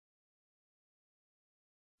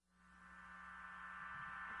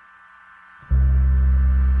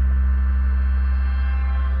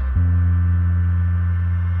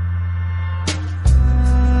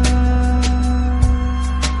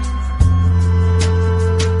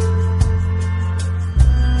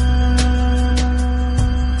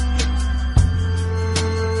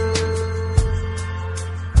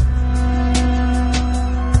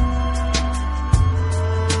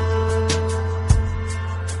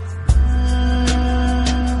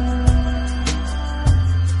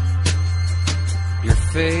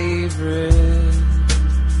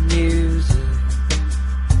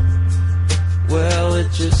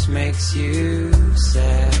makes you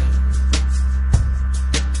sad.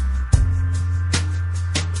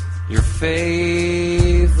 Your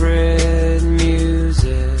favorite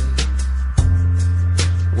music,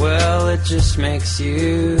 well, it just makes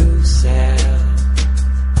you sad.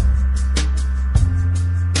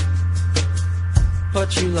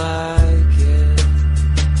 But you like it,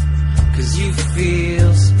 'cause you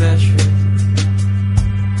feel special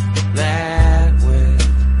that way.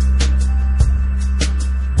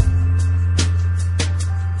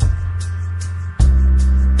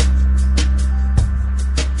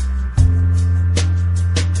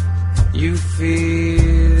 You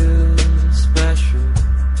feel special,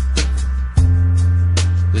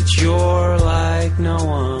 that you're like no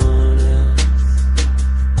one else.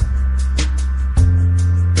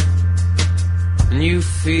 And you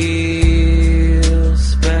feel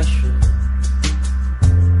special,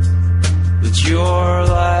 that you're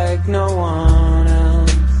like no one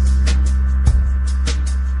else.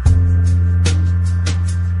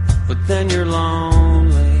 But then you're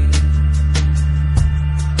lonely,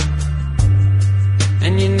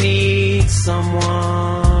 and you need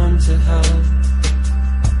someone to help.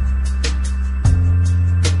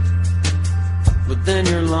 But then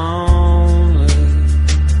you're lonely,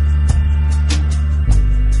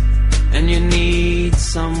 and you need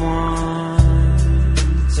someone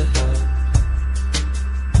to help.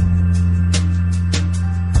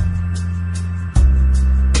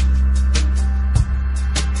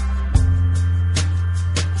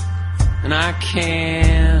 And I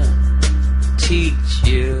can't teach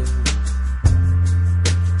you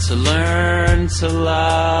to learn to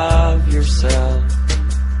love yourself.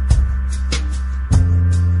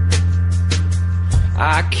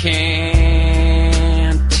 I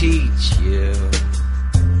can't teach you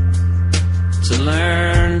to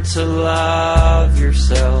learn to love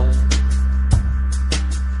yourself.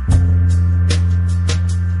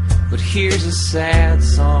 But here's a sad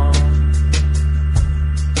song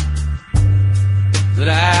that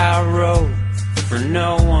I wrote for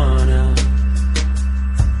no one else.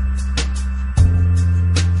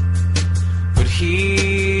 But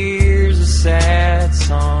here's a sad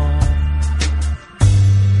song